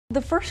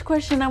The first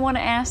question I want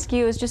to ask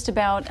you is just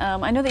about,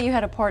 I know that you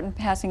had a part in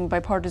passing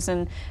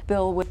bipartisan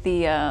bill with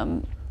the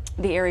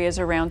areas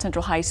around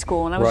Central High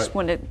School, and I just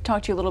wanted to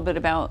talk to you a little bit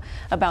about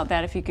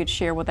that, if you could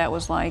share what that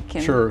was like.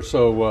 And sure.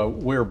 So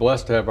we're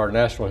blessed to have our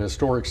National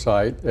Historic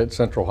Site at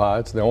Central High.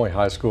 It's the only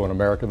high school in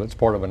America that's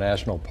part of a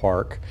national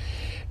park.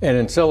 And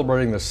in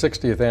celebrating the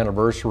 60th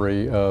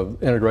anniversary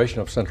of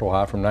integration of Central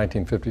High from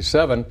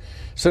 1957,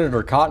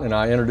 Senator Cotton and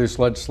I introduced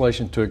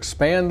legislation to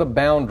expand the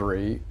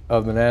boundary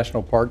of the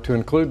national park to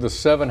include the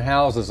 7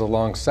 houses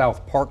along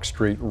South Park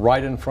Street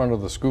right in front of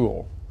the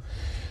school.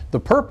 The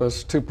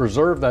purpose, to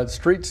preserve that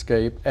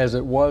streetscape as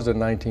it was in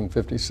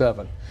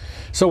 1957.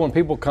 So when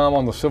people come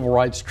on the Civil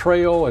Rights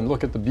Trail and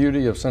look at the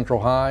beauty of Central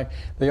High,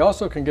 they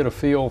also can get a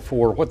feel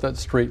for what that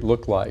street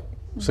looked like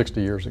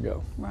 60 years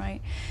ago. Right.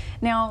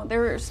 Now,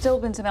 there have still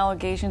been some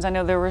allegations. I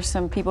know there were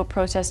some people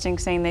protesting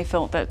saying they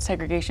felt that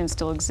segregation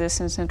still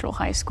exists in Central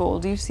High School.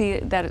 Do you see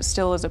that it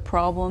still is a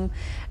problem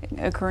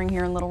occurring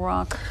here in Little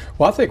Rock?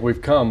 Well, I think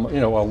we've come,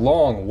 a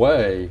long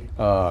way,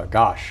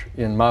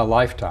 in my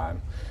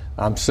lifetime.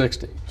 I'm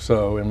 60,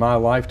 so in my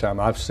lifetime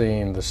I've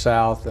seen the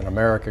South and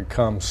America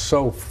come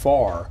so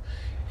far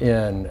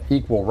in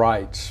equal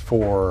rights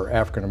for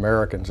African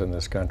Americans in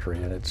this country,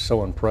 and it's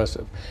so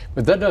impressive.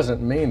 But that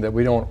doesn't mean that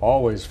we don't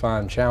always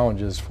find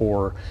challenges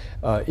for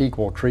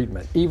equal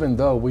treatment, even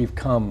though we've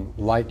come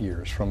light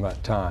years from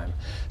that time.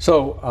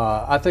 So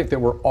I think that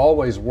we're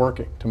always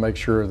working to make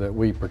sure that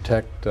we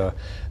protect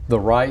the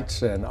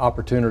rights and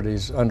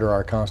opportunities under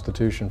our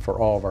Constitution for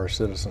all of our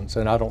citizens,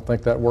 and I don't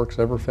think that work's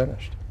ever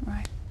finished.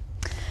 Right.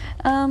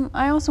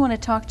 I also want to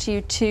talk to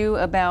you too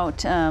about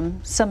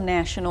some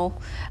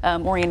national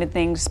oriented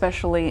things,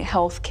 especially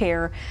health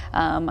care.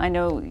 I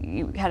know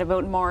you had a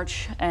vote in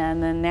March,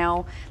 and then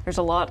now there's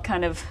a lot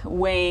kind of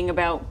weighing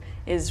about,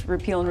 is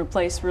repeal and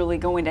replace really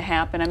going to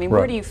happen? I mean,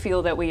 where do you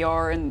feel that we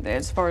are in,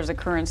 as far as the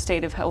current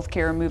state of health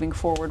care moving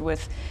forward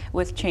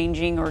with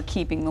changing or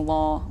keeping the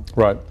law?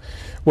 Right.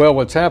 Well,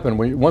 what's happened,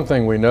 one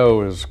thing we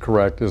know is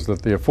correct is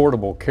that the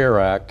Affordable Care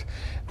Act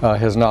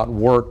has not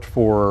worked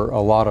for a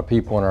lot of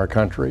people in our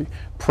country.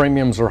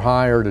 Premiums are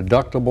higher,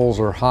 deductibles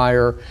are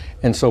higher,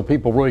 and so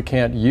people really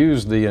can't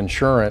use the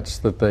insurance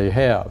that they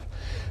have.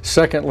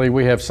 Secondly,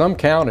 we have some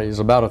counties,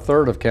 about a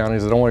third of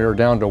counties, that only are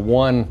down to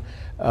one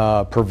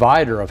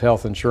provider of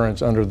health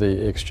insurance under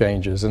the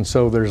exchanges, and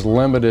so there's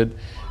limited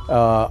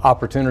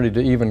opportunity to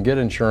even get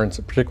insurance,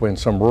 particularly in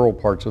some rural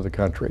parts of the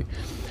country.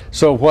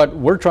 So what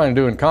we're trying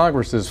to do in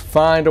Congress is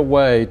find a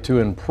way to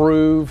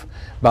improve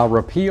by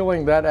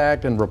repealing that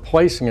act and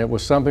replacing it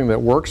with something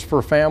that works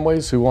for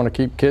families who want to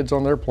keep kids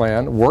on their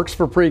plan, works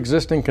for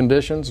pre-existing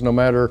conditions, no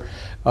matter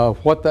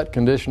what that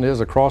condition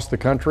is across the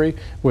country,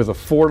 with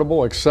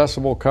affordable,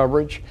 accessible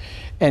coverage,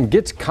 and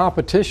gets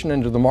competition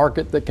into the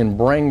market that can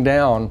bring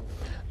down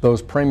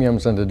those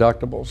premiums and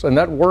deductibles. And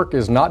that work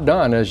is not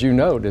done, as you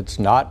note. It's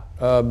not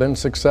been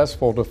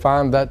successful to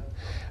find that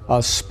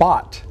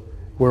spot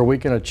where we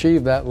can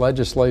achieve that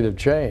legislative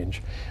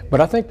change.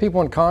 But I think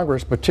people in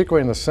Congress,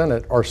 particularly in the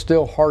Senate, are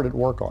still hard at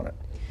work on it.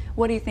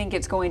 What do you think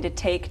it's going to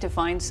take to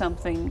find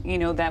something,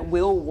 that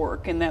will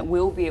work and that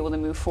will be able to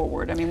move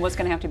forward? I mean, what's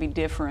going to have to be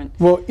different?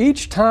 Well,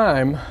 each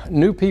time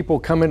new people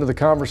come into the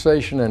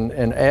conversation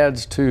and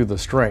adds to the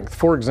strength.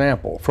 For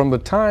example, from the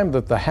time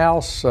that the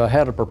House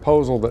had a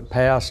proposal that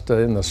passed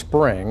in the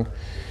spring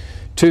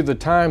to the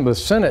time the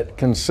Senate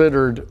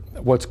considered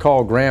what's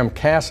called Graham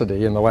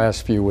Cassidy in the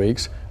last few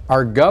weeks,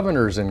 our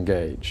governor's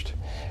engaged.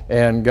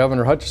 And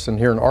Governor Hutchinson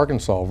here in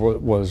Arkansas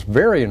was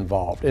very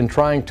involved in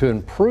trying to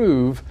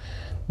improve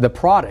the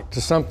product to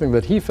something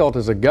that he felt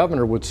as a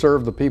governor would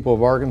serve the people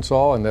of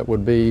Arkansas and that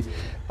would be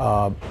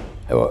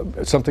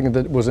something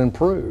that was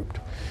improved.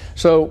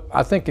 So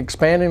I think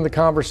expanding the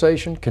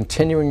conversation,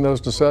 continuing those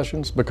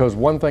discussions, because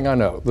one thing I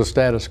know, the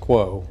status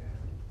quo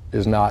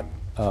is not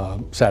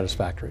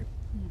satisfactory.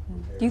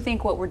 Do you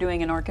think what we're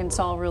doing in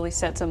Arkansas really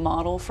sets a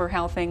model for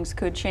how things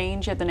could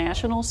change at the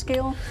national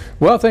scale?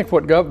 Well, I think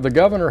what the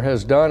governor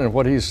has done and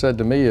what he's said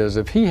to me is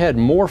if he had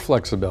more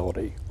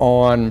flexibility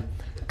on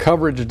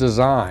coverage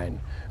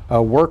design,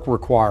 work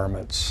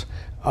requirements,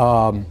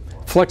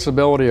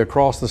 flexibility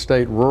across the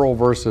state, rural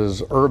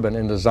versus urban,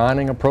 in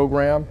designing a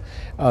program,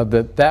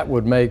 that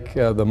would make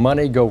the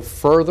money go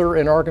further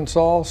in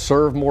Arkansas,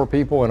 serve more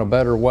people in a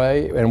better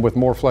way, and with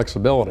more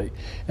flexibility.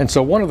 And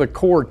so one of the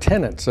core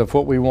tenets of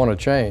what we want to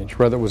change,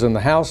 whether it was in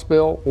the House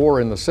bill or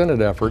in the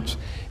Senate efforts,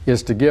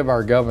 is to give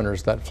our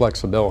governors that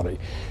flexibility.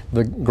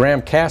 The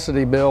Graham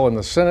Cassidy bill in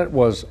the Senate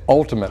was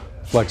ultimate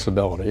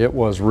flexibility. It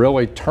was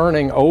really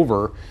turning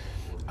over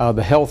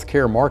the health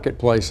care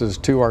marketplaces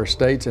to our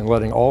states and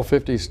letting all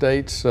 50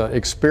 states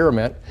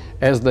experiment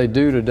as they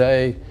do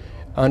today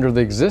under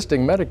the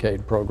existing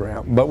Medicaid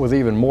program, but with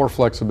even more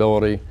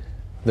flexibility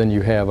than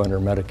you have under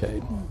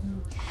Medicaid.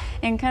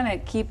 And kind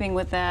of keeping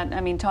with that,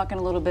 I mean, talking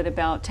a little bit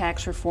about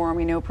tax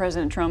reform, you know,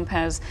 President Trump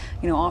has,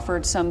 you know,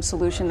 offered some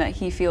solution that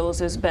he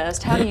feels is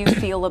best. How do you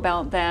feel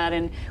about that,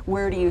 and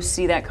where do you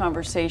see that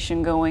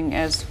conversation going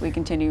as we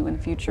continue in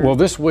the future? Well,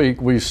 this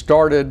week we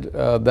started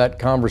that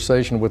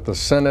conversation with the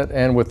Senate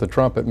and with the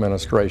Trump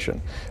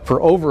administration.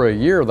 For over a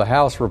year, the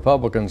House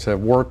Republicans have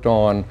worked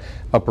on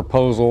a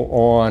proposal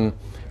on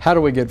how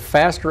do we get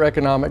faster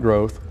economic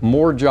growth,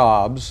 more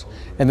jobs,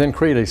 and then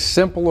create a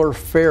simpler,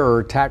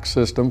 fairer tax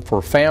system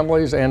for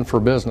families and for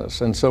business.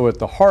 And so at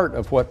the heart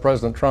of what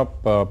President Trump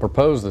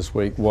proposed this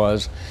week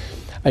was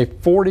a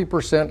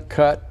 40%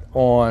 cut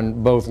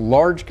on both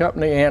large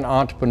company and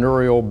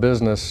entrepreneurial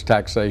business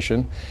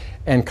taxation,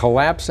 and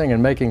collapsing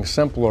and making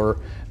simpler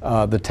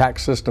the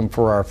tax system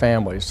for our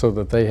families so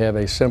that they have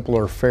a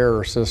simpler,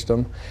 fairer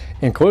system,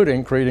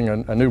 including creating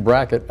a new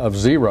bracket of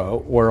zero,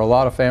 where a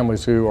lot of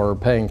families who are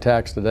paying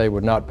tax today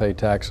would not pay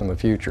tax in the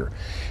future.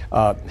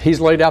 He's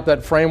laid out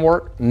that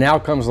framework. Now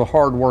comes the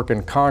hard work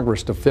in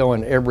Congress to fill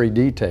in every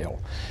detail.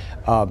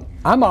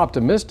 I'm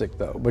optimistic,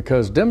 though,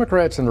 because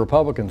Democrats and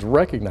Republicans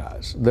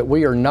recognize that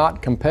we are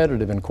not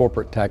competitive in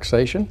corporate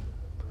taxation.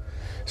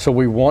 So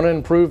we want to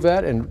improve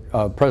that, and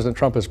President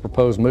Trump has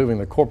proposed moving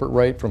the corporate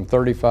rate from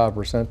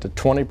 35% to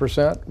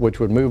 20%, which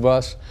would move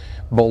us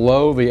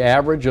below the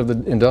average of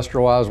the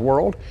industrialized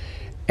world.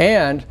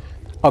 And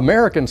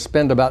Americans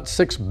spend about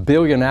 6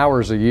 billion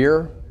hours a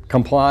year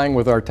complying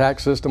with our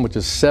tax system, which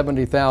is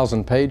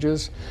 70,000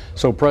 pages.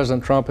 So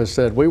President Trump has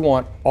said we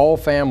want all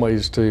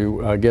families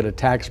to get a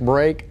tax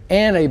break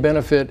and a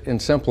benefit in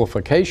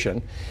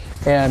simplification.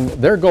 And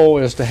their goal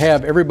is to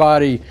have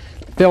everybody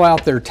fill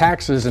out their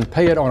taxes and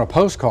pay it on a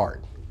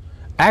postcard.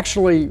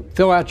 Actually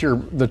fill out the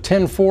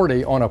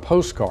 1040 on a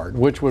postcard,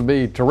 which would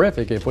be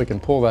terrific if we can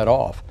pull that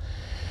off.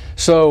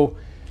 So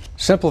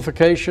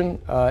simplification,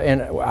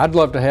 and I'd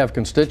love to have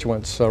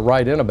constituents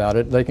write in about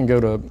it. They can go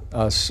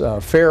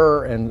to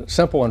fairer and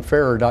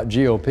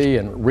simpleandfairer.gop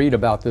and read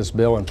about this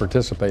bill and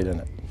participate in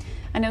it.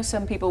 I know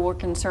some people were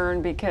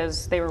concerned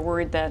because they were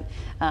worried that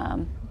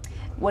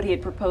what he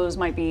had proposed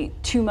might be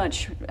too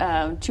much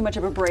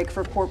of a break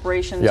for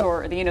corporations, Yep.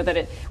 or you know, that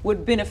it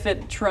would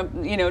benefit Trump,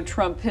 you know,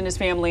 Trump and his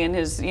family and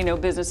his, you know,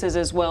 businesses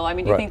as well. I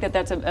mean, do you think that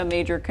that's a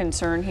major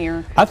concern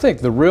here? I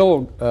think the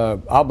real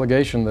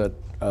obligation that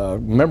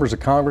members of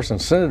Congress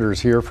and senators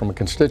here from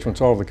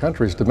constituents all over the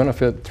country is to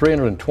benefit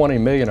 320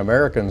 million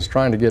Americans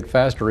trying to get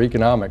faster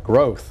economic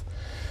growth.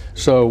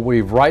 So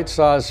we've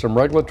right-sized some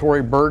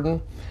regulatory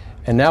burden,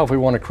 and now if we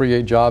want to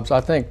create jobs,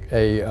 I think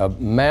a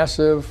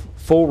massive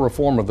full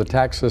reform of the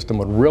tax system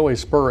would really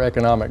spur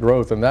economic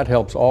growth, and that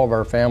helps all of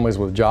our families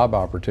with job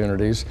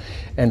opportunities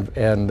and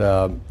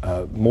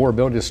more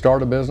ability to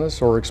start a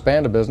business or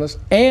expand a business,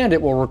 and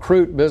it will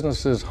recruit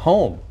businesses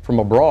home from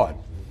abroad.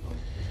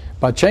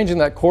 By changing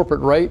that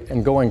corporate rate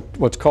and going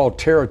what's called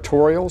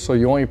territorial, so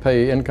you only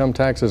pay income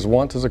taxes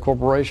once as a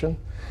corporation,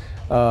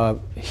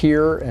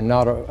 here and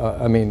not,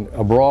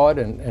 abroad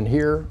and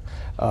here,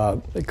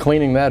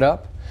 cleaning that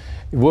up,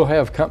 we'll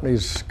have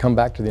companies come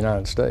back to the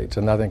United States,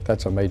 and I think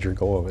that's a major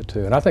goal of it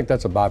too. And I think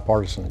that's a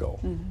bipartisan goal.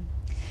 Mm-hmm.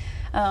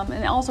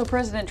 And also,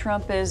 President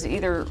Trump is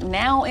either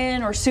now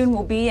in or soon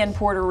will be in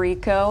Puerto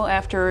Rico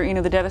after, you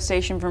know, the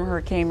devastation from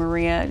Hurricane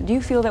Maria. Do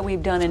you feel that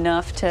we've done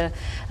enough to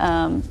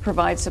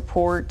provide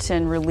support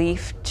and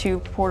relief to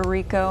Puerto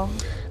Rico?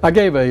 I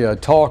gave a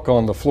talk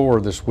on the floor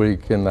this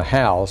week in the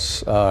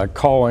House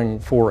calling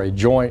for a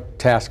joint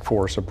task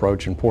force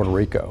approach in Puerto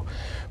Rico.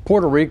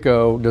 Puerto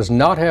Rico does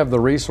not have the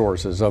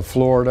resources of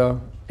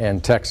Florida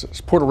and Texas.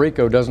 Puerto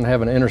Rico doesn't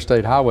have an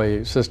interstate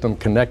highway system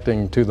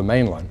connecting to the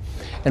mainland.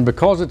 And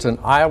because it's an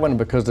island,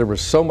 because there was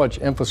so much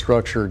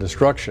infrastructure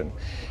destruction,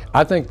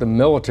 I think the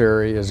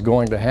military is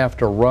going to have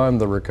to run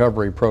the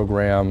recovery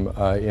program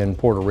in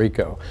Puerto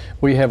Rico.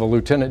 We have a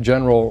lieutenant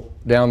general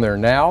down there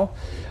now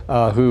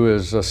who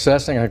is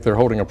assessing. I think they're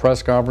holding a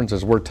press conference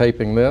as we're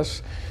taping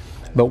this.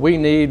 But we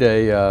need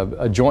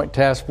a joint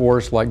task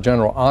force like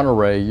General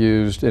Honore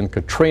used in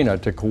Katrina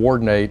to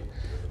coordinate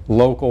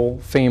local,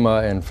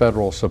 FEMA, and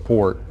federal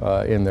support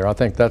in there. I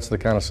think that's the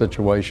kind of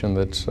situation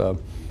that's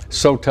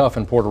so tough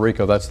in Puerto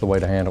Rico. That's the way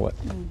to handle it.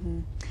 Mm-hmm.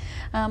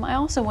 I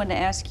also wanted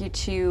to ask you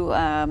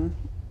to,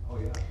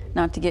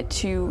 not to get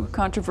too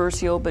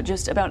controversial, but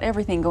just about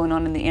everything going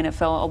on in the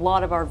NFL. A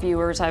lot of our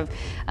viewers,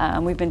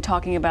 we've been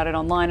talking about it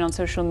online on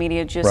social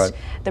media, just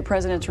the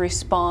president's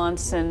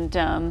response,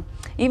 and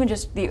even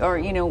just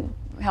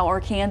how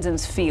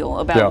Arkansans feel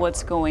about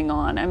what's going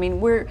on. I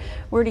mean, where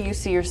do you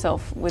see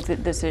yourself with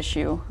this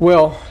issue?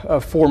 Well,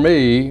 for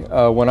me,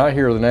 when I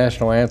hear the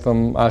national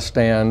anthem, I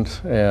stand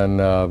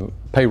and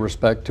pay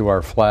respect to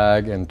our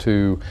flag and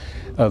to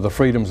the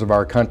freedoms of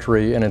our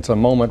country, and it's a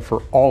moment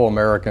for all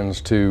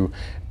Americans to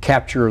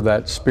capture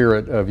that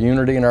spirit of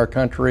unity in our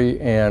country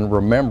and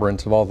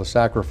remembrance of all the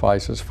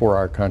sacrifices for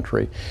our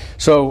country.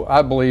 So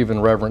I believe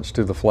in reverence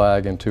to the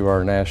flag and to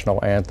our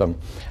national anthem.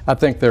 I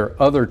think there are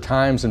other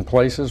times and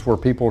places where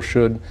people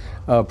should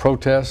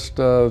protest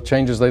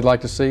changes they'd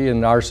like to see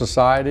in our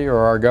society or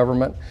our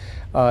government.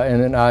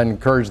 and then I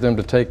encourage them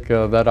to take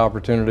that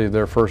opportunity,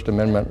 their First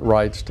Amendment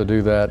rights, to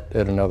do that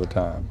at another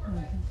time.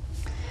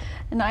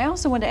 And I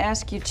also want to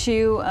ask you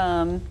too,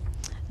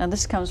 and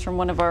this comes from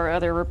one of our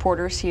other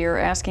reporters here,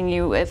 asking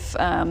you if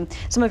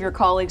some of your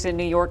colleagues in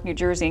New York, New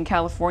Jersey, and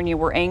California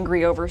were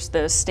angry over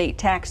the state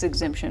tax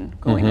exemption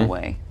going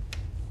away.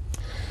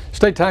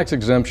 State tax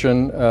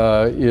exemption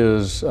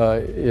is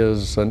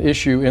an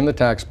issue in the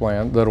tax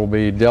plan that will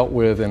be dealt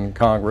with in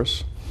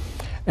Congress,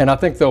 and I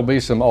think there'll be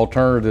some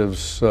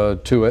alternatives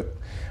to it.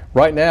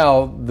 Right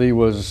now,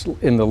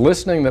 in the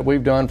listening that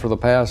we've done for the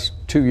past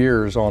 2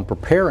 years on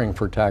preparing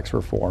for tax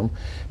reform,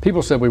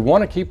 people said we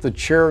want to keep the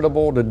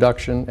charitable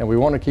deduction and we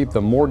want to keep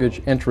the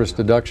mortgage interest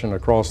deduction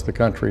across the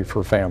country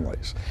for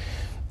families.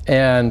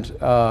 And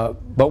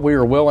but we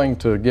are willing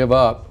to give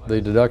up the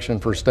deduction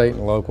for state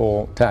and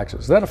local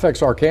taxes. That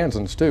affects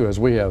Arkansans too, as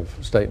we have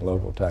state and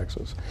local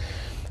taxes.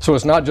 So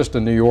it's not just a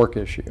New York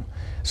issue.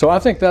 So I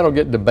think that'll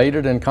get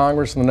debated in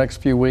Congress in the next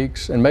few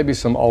weeks, and maybe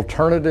some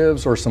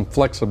alternatives or some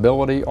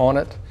flexibility on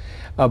it.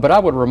 But I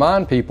would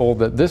remind people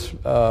that this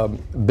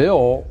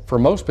bill, for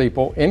most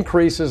people,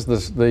 increases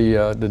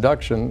the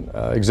deduction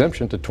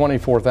exemption to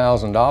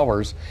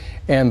 $24,000,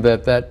 and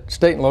that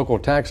state and local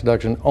tax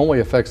deduction only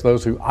affects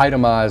those who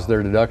itemize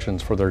their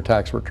deductions for their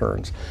tax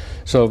returns.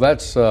 So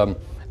that's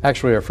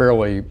actually a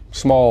fairly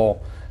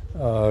small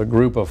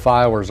group of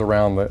filers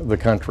around the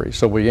country.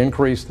 So we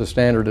increase the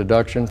standard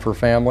deduction for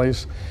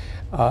families,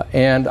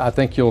 and I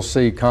think you'll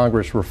see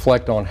Congress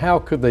reflect on how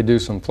could they do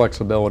some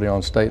flexibility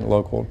on state and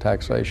local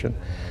taxation.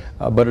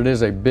 But it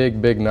is a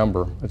big, big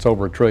number. It's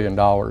over $1 trillion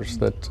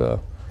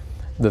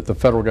that the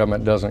federal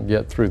government doesn't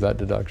get through that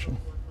deduction.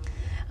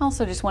 I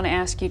also just want to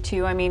ask you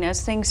too, I mean,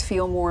 as things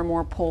feel more and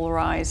more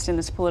polarized in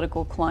this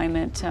political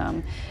climate,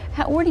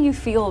 where do you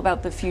feel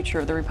about the future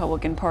of the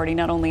Republican Party,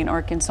 not only in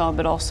Arkansas,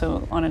 but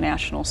also on a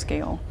national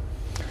scale?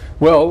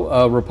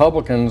 Well,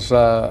 Republicans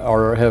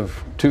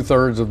have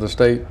 2/3 of the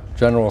state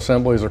general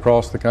assemblies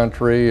across the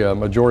country, a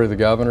majority of the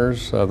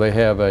governors. They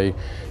have a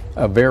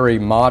very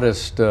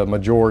modest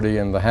majority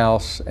in the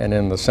House and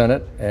in the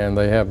Senate, and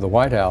they have the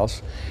White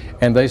House.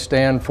 And they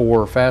stand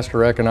for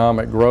faster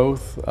economic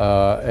growth,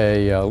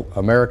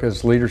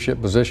 America's leadership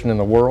position in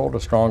the world, a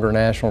stronger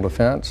national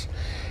defense.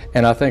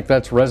 And I think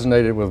that's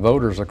resonated with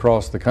voters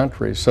across the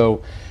country.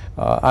 So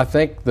I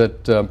think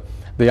that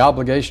the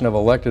obligation of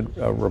elected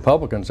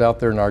Republicans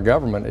out there in our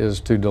government is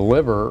to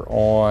deliver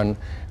on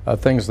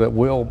things that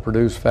will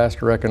produce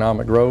faster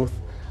economic growth,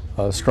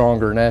 a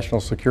stronger national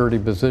security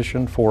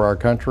position for our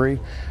country,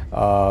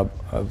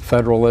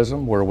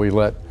 federalism, where we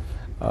let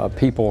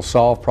people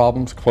solve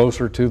problems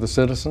closer to the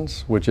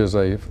citizens, which is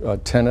a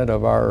tenet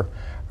of our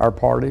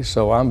party.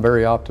 So I'm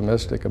very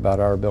optimistic about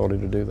our ability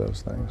to do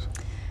those things.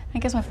 I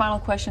guess my final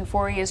question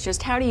for you is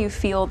just how do you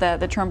feel that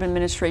the Trump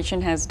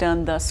administration has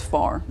done thus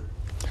far?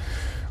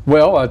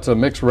 Well, it's a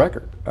mixed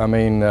record. I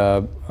mean,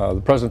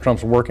 President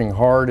Trump's working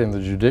hard in the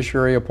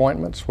judiciary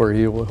appointments, where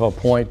he will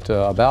appoint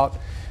about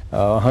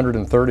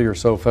 130 or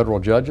so federal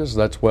judges.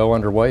 That's well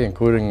underway,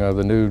 including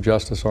the new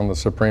justice on the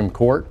Supreme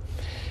Court.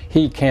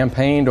 He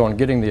campaigned on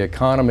getting the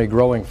economy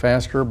growing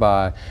faster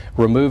by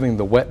removing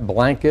the wet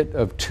blanket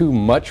of too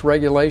much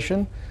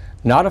regulation,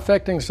 not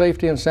affecting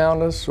safety and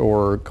soundness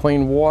or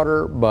clean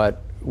water,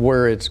 but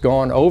where it's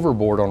gone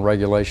overboard on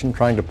regulation,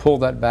 trying to pull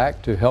that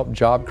back to help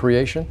job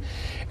creation.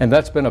 And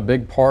that's been a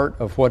big part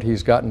of what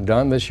he's gotten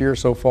done this year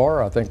so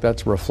far. I think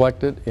that's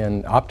reflected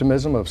in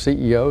optimism of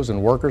CEOs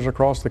and workers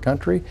across the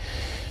country.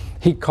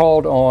 He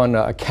called on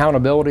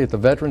accountability at the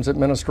Veterans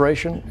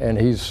Administration, and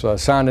he's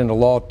signed into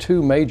law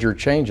 2 major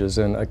changes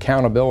in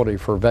accountability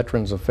for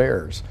Veterans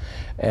Affairs.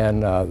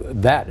 And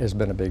that has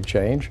been a big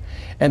change.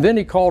 And then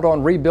he called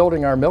on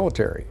rebuilding our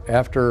military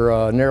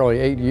after nearly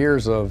 8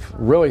 years of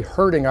really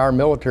hurting our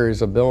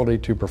military's ability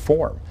to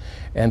perform.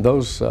 And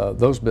those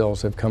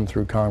bills have come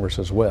through Congress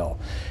as well.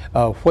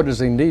 What does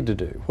he need to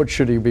do? What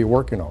should he be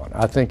working on?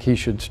 I think he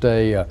should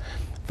stay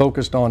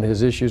focused on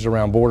his issues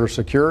around border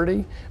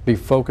security, be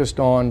focused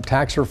on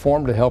tax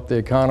reform to help the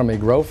economy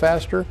grow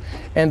faster,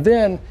 and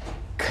then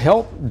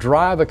help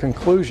drive a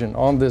conclusion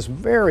on this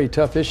very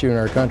tough issue in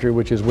our country,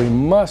 which is we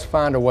must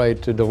find a way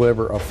to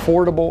deliver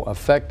affordable,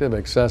 effective,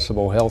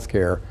 accessible health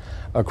care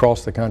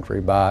across the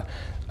country by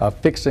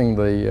fixing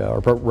or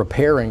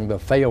repairing the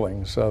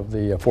failings of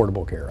the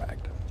Affordable Care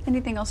Act.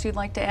 Anything else you'd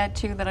like to add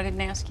to that I didn't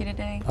ask you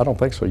today? I don't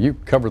think so. You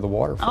covered the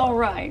waterfront. All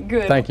right,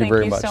 good. Thank you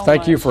very much.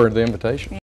 Thank you for the invitation.